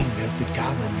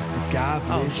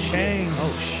establishing.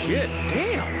 Oh shit,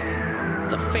 damn.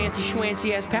 It's a fancy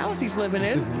schwancy ass palace he's living in.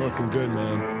 This isn't looking good,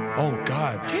 man. Oh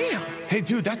God. Damn. Hey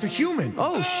dude, that's a human.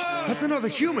 Oh that's another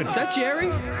human. Is that Jerry?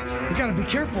 We gotta be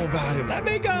careful about him. Let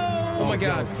me go. Oh my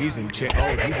God. No, he's in chains.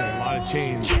 Oh, he's in a lot of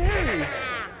chains. Jerry.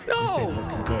 This ain't No.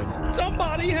 looking good.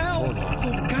 Somebody help.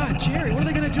 Oh God, Jerry, what are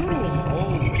they gonna do to him?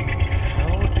 Holy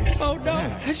hell is Oh no,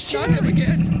 that? it's shot him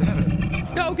again. Is that a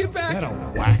No, get back. Is that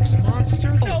a wax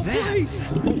monster? No, please.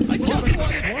 I Like just a wanted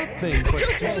swamp thing, but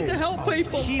just wanted to help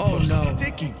people. a heap Oh, of no.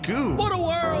 sticky goo. What a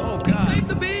world. Oh God. Save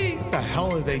the bees. What the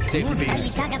hell are they doing? Save the You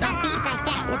bees. talk about beef like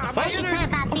that. What the fuck? You talk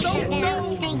about beef No, and then no.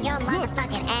 I'll sting your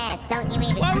motherfucking ass. Don't you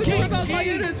even Why would you fucking- about my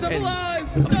units? I'm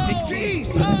alive. No.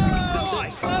 Jesus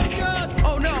Christ. Oh God.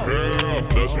 Oh no. Yeah,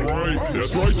 that's right.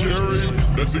 That's right, Jerry.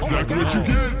 That's exactly what you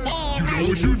get. You know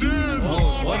what you did.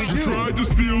 What did You tried to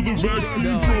steal the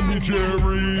vaccine from me,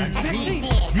 Jerry.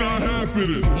 It's not happening.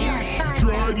 You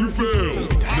tried, you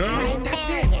failed.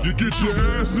 Now, you get your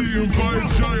ass eaten by a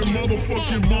giant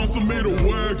motherfucking monster made of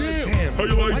wax. How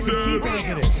you like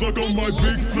that? Suck on my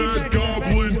big fat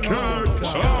goblin cat.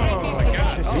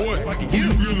 What? Who you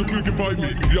really freaking fight me?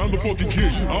 Yeah, I'm the fucking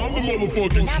king. I'm the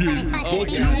motherfucking king.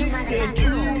 Fuck you, fuck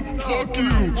you, fuck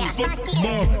you. Suck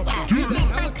my dick.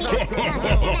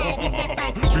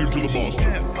 Feed him to the monster.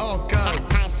 Oh God,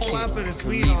 slapping his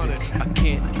meat on it. I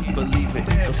can't believe it.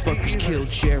 Those fuckers killed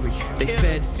Jerry. They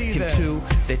fed see him that. to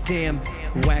the damn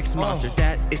wax monster.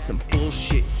 That is some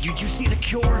bullshit. You see the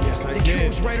cure? Yes, I the did.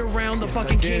 cure's right around the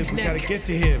fucking king's We neck. gotta get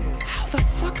to him. How the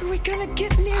fuck are we gonna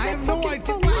get near I that have no fucking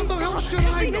idea. police? How the hell should You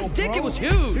I seen know, his dick? bro? It was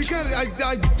huge. You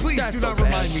gotta, please That's do so not bad.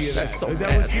 remind me of that. That's so that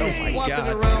bad. was Oh him my flopping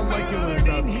God. around like it was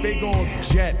a big old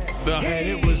jet. And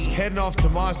it was heading off to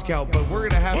Moscow, but we're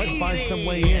gonna have to find some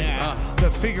way in to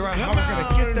figure out how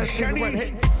we're gonna get that thing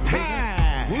right.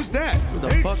 Hey, who's that? the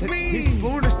fuck? He's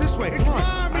luring us this way. Come on.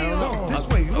 I don't know. This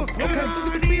way. Look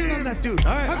at the beard on that dude.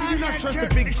 All right. How can you not trust a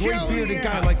big, great bearded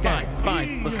guy like that?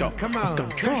 Fine. Let's go. Come on. Let's go.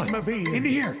 Come on. Into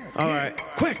here. All right.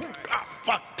 Quick.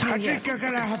 Fuck. Tiny ass.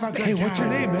 Hey, what's your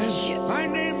name, man? Shit. My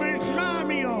name is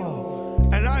Mario,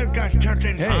 and I've got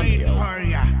something Hey. fine for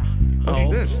ya. What's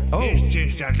this? Oh. This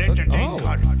is a little thing called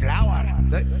flour.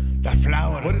 The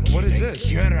flour. What is this?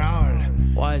 Cure all.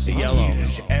 Why is it yellow?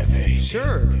 It's everything.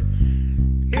 Sure.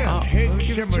 Yeah. Take let's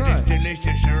give some it a of try. this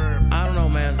delicious herb. I don't know,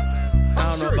 man. I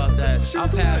don't sure know about it's- that. I'm sure I'll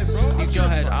it's pass. fine, bro. You I'm go sure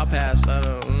it's ahead. fine. I'll pass. I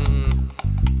don't.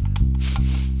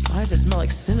 Why does it smell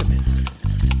like cinnamon?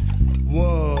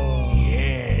 Whoa.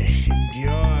 Yes,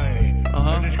 enjoy.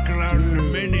 Uh-huh. Let us go out in a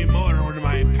mini more with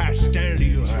my pastel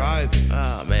you have. Try this.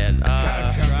 Oh man.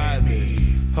 Try this.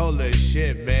 Holy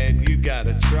shit, man. You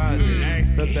gotta try this.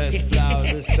 The best flower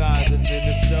this side of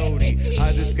Minnesota.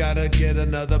 I just gotta get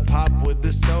another pop with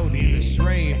the soda. This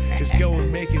rain is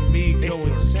making me go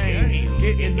insane.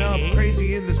 Getting up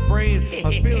crazy in this brain.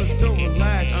 I'm feeling so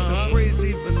relaxed, so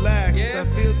crazy relaxed. I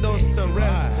feel no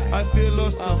stress. I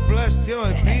feel so blessed. Yo,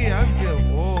 and me, I feel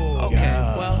whoa. Okay.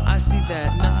 Well, I see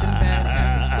that nothing bad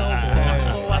happened so far,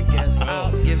 so I guess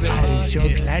I'll give it I'm a so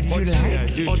hit. glad you Or two,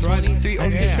 liked it. or 23, or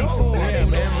Yeah. 54. Yeah,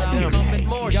 Who man. knows? I'm coming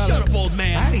more. You gotta- Shut up, old I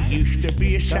man. used to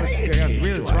be a I scientist. got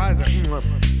really dry.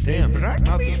 Damn,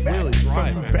 mouth is really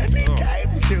dry, man. Many Oh.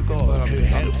 times to go to I'm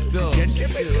help still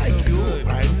gentlemen like you.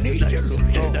 I need to look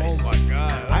It's at nice. Oh my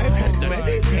God. I've had nice.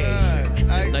 many pains.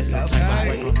 It's nice on tight, on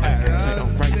right, on nice on tight,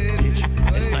 on right,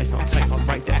 bitch. It's nice on tight, on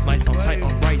right. That's nice on tight,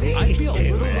 on right. I feel a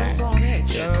little less on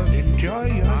edge. Enjoy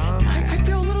your I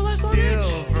feel a little less on edge.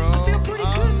 Chill, bro. I feel pretty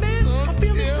good, man. so I'm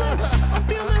feeling chill. fresh. I'm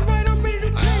feeling right. I'm ready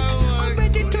to pledge. I'm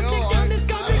ready to take down this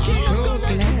goblin king. I'm gonna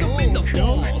kick him in the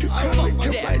balls.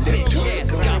 Fuck that bitch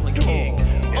ass goblin king.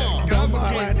 Come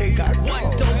on, they got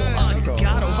What double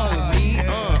ungotta hold me?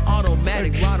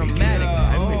 Automatic, automatic.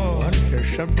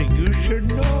 There's something you should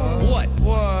know. What?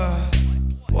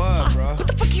 What, bro? What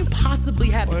the fuck you possibly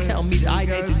have to tell me that I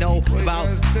need to know about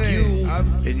you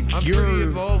I'm and pretty your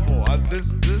immobile.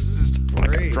 This is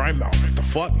great. dry mouth? What the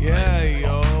fuck? Yeah,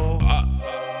 yo.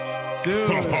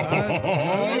 Dude,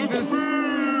 I think this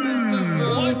just a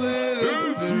little.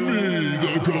 It's me, the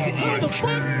Goblin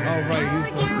King. All right,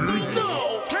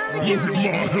 Look at my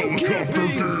helicopter,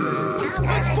 dude.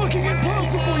 That's fucking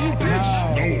impossible, you bitch!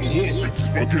 No, look, it's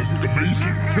fucking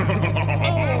amazing.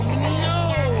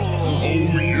 Oh,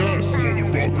 yes,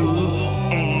 motherfucker.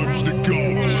 I'm the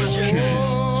Goblin King.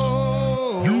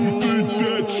 You think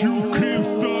that you can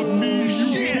stop me? You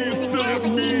can't stop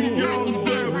me. I'm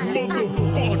that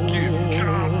motherfucking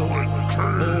Goblin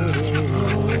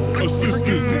King.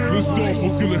 Assistant, this stuff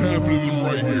was gonna happen to them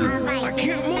right here. I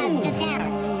can't move. I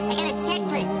got a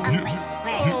checklist.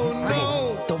 Oh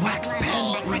no! The wax pen!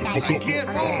 I can't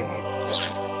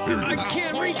move. I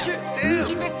can't reach it. Here's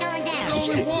what's going down. There's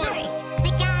only one. First,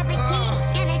 the Goblin King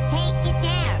gonna take you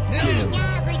down. The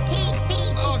Goblin King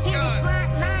feeds you to the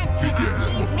swamp monster.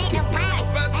 She's made of wax,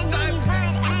 and then you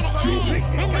run out of air.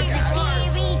 Pixie's And got then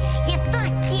guitars. Jerry, you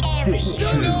fuck Jerry. No, I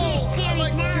Jerry's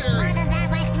like not Jerry. one of that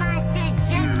wax monster,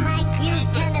 just like you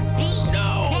gonna be. No.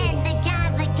 Then the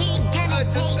Goblin King gonna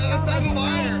just take set us on over the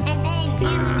fire. land, and then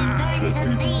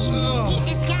universally,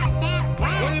 he just got that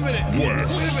wax. Wait a minute. Wax.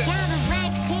 He's the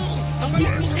Wax King.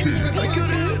 Wax King. I got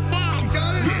it.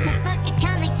 Got it. Motherfucker,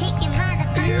 come and kick your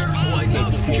motherfucking Here, ass. why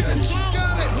not? Sketch.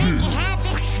 Got it. Make it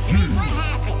happen. Then what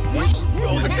happened? Wait.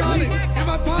 I got it. In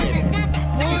my pocket.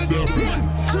 One,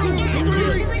 two,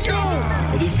 three, go.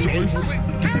 Are those dice?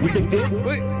 What the fuck?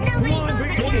 Wait.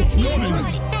 Double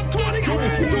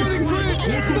 20. 20 grand.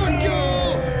 Fuck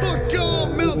y'all. Fuck y'all.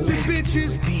 Melted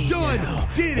bitches. Done.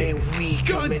 Did it.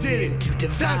 Gun did it.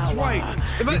 That's right.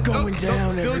 Am I Going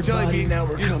down, still everybody. jelly bean. Now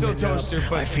we're You're still coming up. toaster,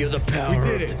 but I feel the power we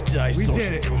did of it. the dice We did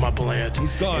coursing it. through my blood.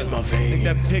 He's gone. In my I think veins.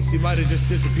 that pixie might have just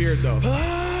disappeared, though.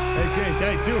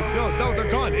 Hey, dude, no,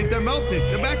 they're gone. They're melted.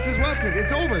 The max is melted.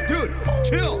 It's over, dude.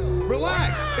 Chill,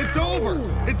 relax. It's over.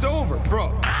 It's over,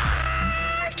 bro.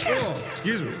 Oh,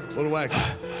 excuse me, little wax.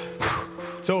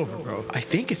 It's over, bro. I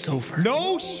think it's over.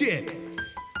 No shit.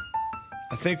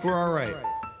 I think we're all right.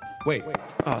 Wait,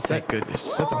 Oh, thank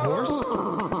goodness. that's a horse?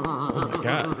 Oh my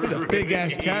God. It's a big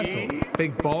ass castle,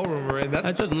 big ballroom we're in. That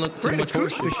doesn't look too great much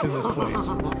horse. acoustics in this place.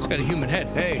 It's got a human head.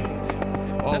 Hey.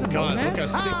 Oh that a God, nomad? look how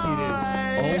sticky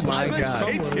it is. Oh my Let's God.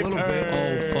 crumble it a little bit.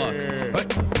 Oh fuck.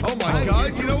 What? Oh my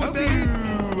God! You know what that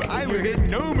is? I was hit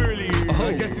gnome earlier. Oh.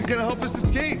 I guess he's gonna help us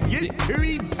escape. Yes,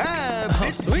 hurry up!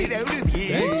 Let's sweet. get out of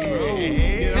here. Thanks, bro.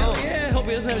 Get Hell out. yeah, hope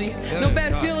he doesn't have any no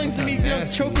bad God, feelings to me,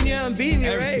 nasty. choking you out and beating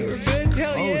you, right? We're good?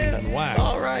 Hell coated yeah. in wax.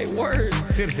 Alright, word.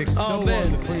 It's gonna take so Oh long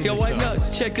man, to clean yo, this white up.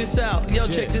 nuts, check this out. Yo,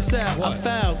 Shit. check this out. What? I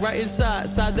found right inside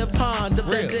the pond of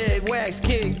the Really? dead Wax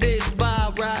King. This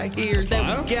vibe right here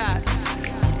that Vibe? we got.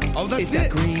 Oh, that's It's it. that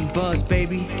green buzz,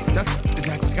 baby.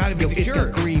 That's gotta be the It's cure.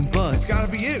 got green buzz. It's gotta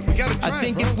be it. We gotta try I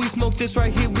think it, bro. if we smoke this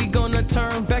right here, we gonna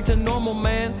turn back to normal,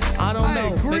 man. I don't I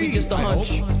know, agree. maybe just a I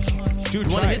hunch. hope. Dude, You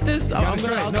try wanna it. hit this? You I'm gotta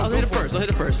gonna, try it. I'll No, hit go it for first. I'll hit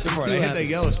it first. Go for See it. I what hit that happens.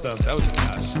 yellow stuff. That was a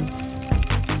pass.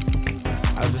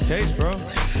 How's it taste, bro?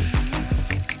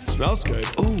 Smells good.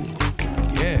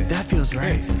 Ooh, Yeah. that feels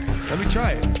right. Let me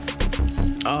try it.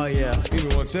 Oh yeah. Give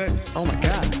me one sec. Oh my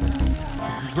God.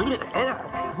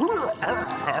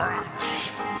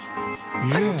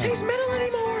 I don't taste metal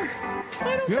anymore.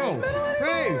 I don't taste metal anymore.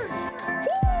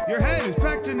 Hey, your head is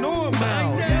back to normal.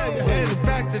 Yeah, your head is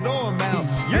back to normal.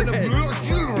 Your And the-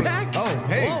 head's back? Oh,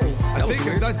 hey. Whoa, I that was think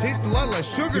weird. I taste a lot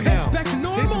less sugar Your now. head's back to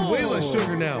normal. Tasting way less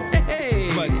sugar now.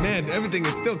 Hey. But man, everything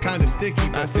is still kind of sticky.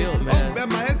 I feel it, man. Oh, man,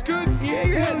 my head's good? Yeah,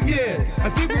 your Hell head's good. I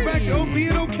think we're back to Hey.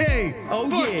 being okay. Oh,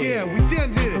 Fuck yeah. we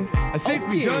done did it. I think Oh,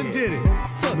 we yeah. done did it.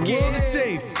 Fuck The world yeah. is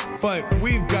safe, but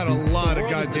we've got a lot of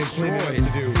world is goddamn cleaning up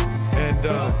destroyed. to do. And,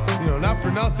 not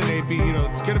for nothing, AB,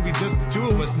 it's gonna be just the two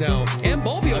of us now. And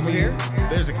Bulby over here.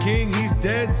 There's a king, he's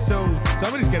dead, so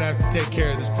somebody's gonna have to take care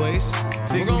of this place.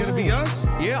 Think it's gonna be us?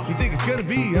 Yeah. You think it's gonna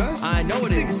be us? I know you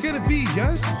it think is. it's gonna be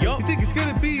us? Yup. You think it's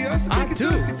gonna be us? I think I it's do.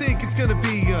 us. You think it's gonna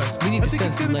be us? We need I to think send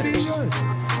it's some gonna be letters. us.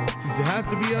 Does it have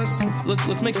to be us?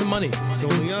 Let's make some money. It's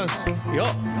only us. Yo.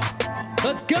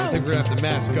 Let's go. I think we're gonna have to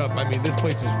mask up. I mean, this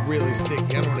place is really sticky.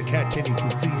 I don't wanna catch any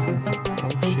diseases. Oh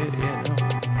shit, yeah,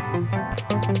 no.